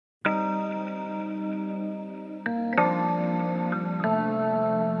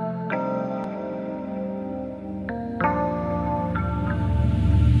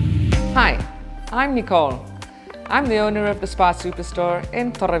I'm Nicole. I'm the owner of the spa Superstore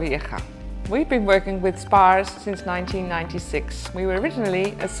in Torrevieja. We've been working with spas since 1996. We were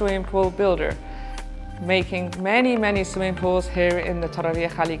originally a swimming pool builder, making many swimming pools here in the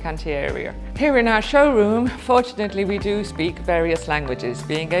Torrevieja Alicante area. Here in our showroom, fortunately we do speak various languages,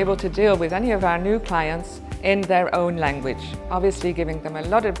 being able to deal with any of our new clients in their own language, obviously giving them a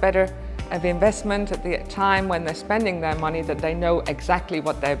lot better of investment at the time when they're spending their money, that they know exactly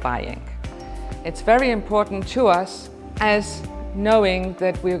what they're buying. It's very important to us as knowing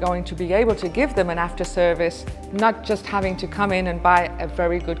that we're going to be able to give them an after service, not just having to come in and buy a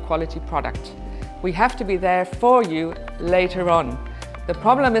very good quality product. We have to be there for you later on. The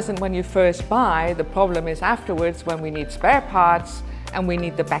problem isn't when you first buy, the problem is afterwards when we need spare parts and we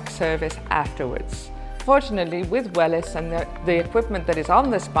need the back service afterwards. Fortunately, with Wellis and the equipment that is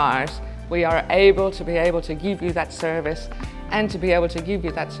on the spas, we are able to give you that service and to be able to give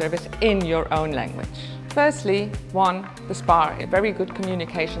you that service in your own language. Firstly, the spa, a very good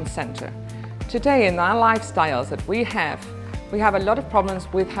communication center. Today in our lifestyles that we have a lot of problems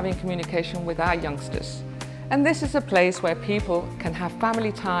with having communication with our youngsters. And this is a place where people can have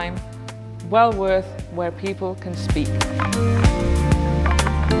family time, well worth where people can speak.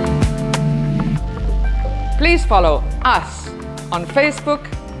 Please follow us on Facebook,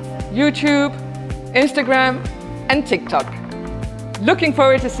 YouTube, Instagram and TikTok. Looking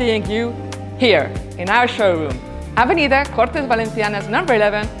forward to seeing you here in our showroom. Avenida Cortes Valencianas number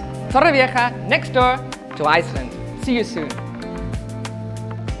 11, Torrevieja, next door to Iceland. See you soon.